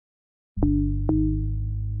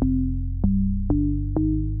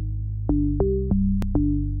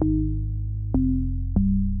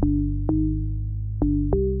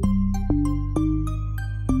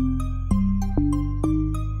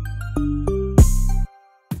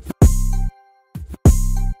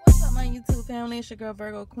family, it's your girl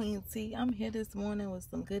Virgo Queen T. I'm here this morning with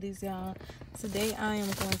some goodies, y'all. Today I am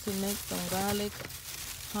going to make some garlic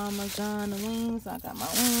Parmesan wings. I got my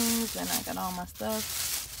wings and I got all my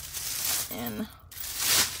stuff. And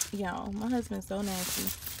y'all, my husband's so nasty.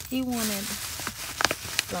 He wanted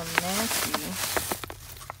some nasty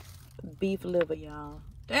beef liver, y'all.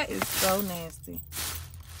 That is so nasty.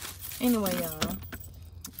 Anyway, y'all,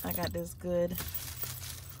 I got this good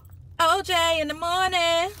OJ in the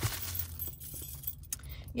morning.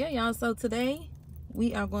 Yeah, y'all, so today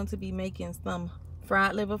we are going to be making some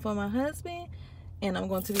fried liver for my husband, and I'm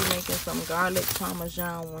going to be making some garlic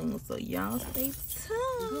Parmesan wings, so y'all stay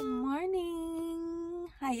tuned. Good morning.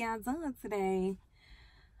 How y'all doing today?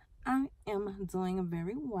 I am doing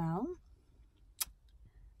very well.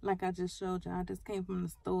 Like I just showed y'all, I just came from the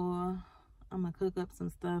store. I'm gonna cook up some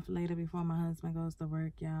stuff later before my husband goes to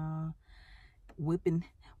work, y'all. Whipping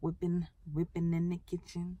in the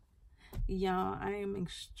kitchen. Y'all, I am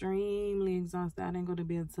extremely exhausted. I didn't go to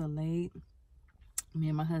bed till late. Me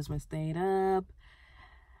and my husband stayed up.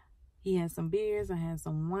 He had some beers, I had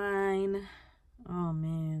some wine. Oh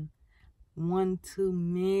man, one too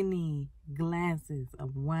many glasses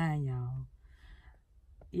of wine, y'all.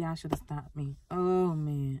 Y'all should have stopped me. Oh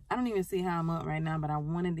man, I don't even see how I'm up right now, but I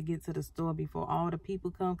wanted to get to the store before all the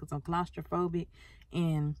people come because I'm claustrophobic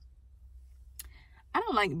and I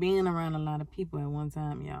don't like being around a lot of people at one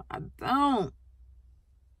time, y'all. I don't.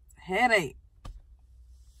 Headache.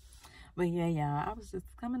 But yeah, y'all, I was just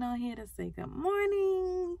coming on here to say good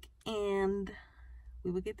morning, and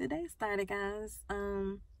we will get the day started, guys.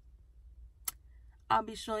 I'll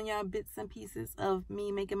be showing y'all bits and pieces of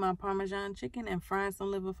me making my Parmesan chicken and frying some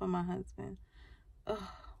liver for my husband. Ugh,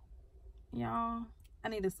 y'all, I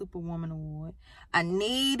need a Superwoman award. I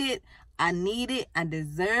need it. I need it. I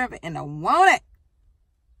deserve it, and I want it.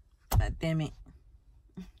 God damn it.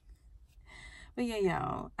 But yeah,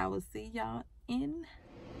 y'all, I will see y'all in.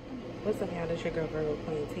 What's up, y'all? This your girl Virgo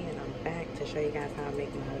Queen T, and I'm back to show you guys how I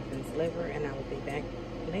make my husband's liver, and I will be back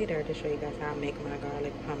later to show you guys how I make my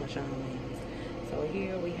garlic Parmesan wings. So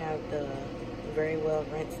here we have the very well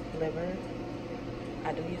rinsed liver.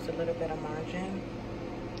 I do use a little bit of margarine.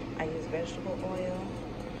 I use vegetable oil,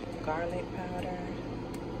 garlic powder,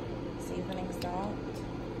 seasoning salt,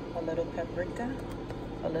 a little paprika,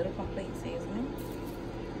 a little complete seasoning,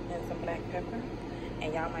 and some black pepper.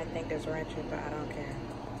 And y'all might think that's ratchet, but I don't care.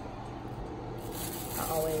 I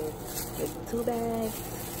always get 2 bags,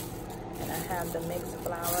 and I have the mixed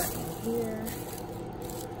flour in here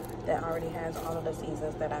that already has all of the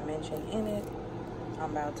seasons that I mentioned in it.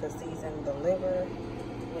 I'm about to season the liver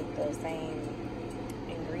with the same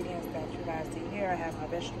ingredients that you guys see here. I have my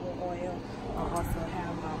vegetable oil. I also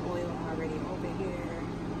have my oil already over here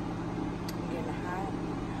getting hot.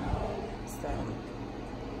 So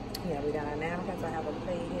yeah, we got our napkins. I have a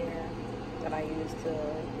plate here that I use to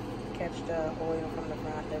catch the oil from the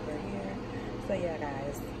fried liver here. So yeah,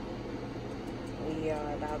 guys, we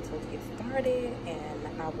are about to get started, and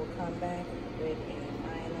I will come back with a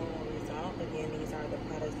final result. Again, these are the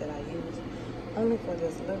products that I use only for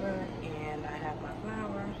this liver, and I have my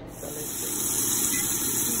flour. So let's see.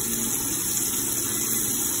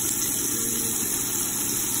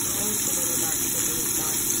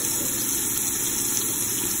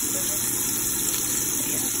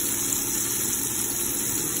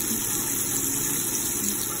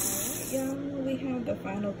 We have the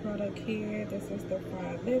final product here. This is the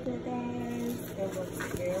fried liver, guys. It looks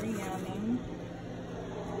very yummy.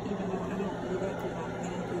 Even though I don't eat it because I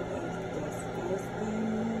think it is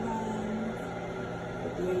disgusting, guys.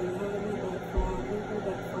 But there you have it,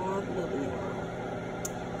 that fried liver, y'all.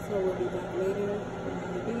 So we'll be back later with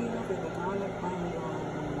another video with the garlic Parmesan.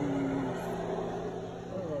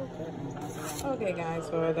 Oh, goodness. Okay, guys,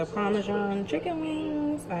 for the Parmesan chicken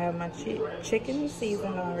wings, I have my chicken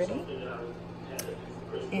seasoned already.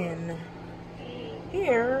 And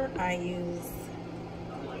here I use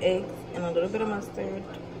eggs and a little bit of mustard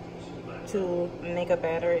to make a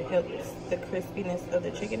batter. It helps the crispiness of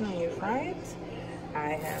the chicken when you fry it.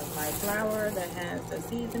 I have my flour that has the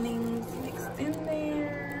seasonings mixed in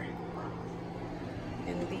there.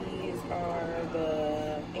 And these are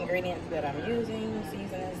the ingredients that I'm using: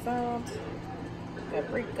 seasoning salt,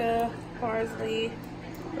 paprika, parsley,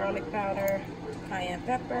 garlic powder, cayenne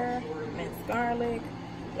pepper, minced garlic,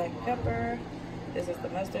 black pepper. This is the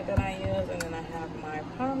mustard that I use, and then I have my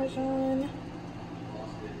Parmesan.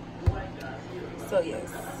 So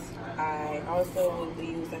yes, I also will be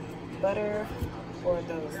using butter for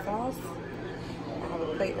the sauce. I have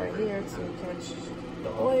a plate right here to catch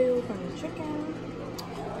the oil from the chicken.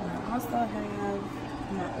 And I also have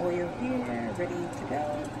my oil here ready to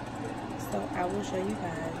go. So I will show you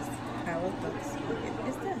guys how it looks when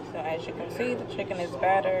it's done. So as you can see, the chicken is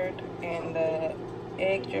battered and the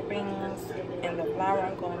egg drippings and the flour.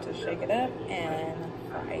 I'm going to shake it up and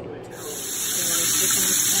fry it. So the chicken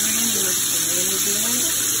is done. It looks really good.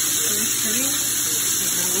 It's pretty.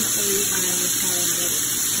 And I will show you guys how it looks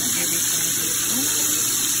when everything is done.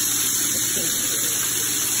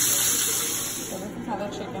 So this is how the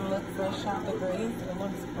chicken looks fresh out the grease. It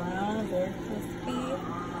looks brown, very crispy.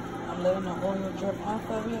 I'm letting the oil drip off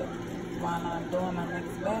of it while I'm doing my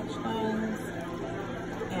next batch things.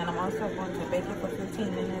 And I'm also going to bake it for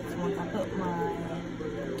 15 minutes once I put my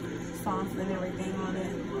sauce and everything on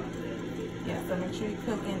it. Yeah, so make sure you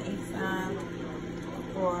cook in each side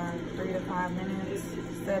for 3 to 5 minutes,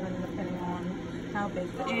 7 depending on how big it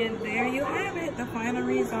is. And there you have it, the final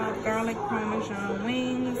result, garlic Parmesan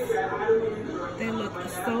wings. They look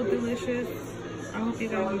so delicious. I hope you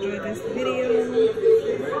guys enjoyed this video.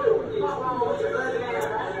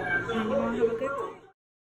 And you all have a good day.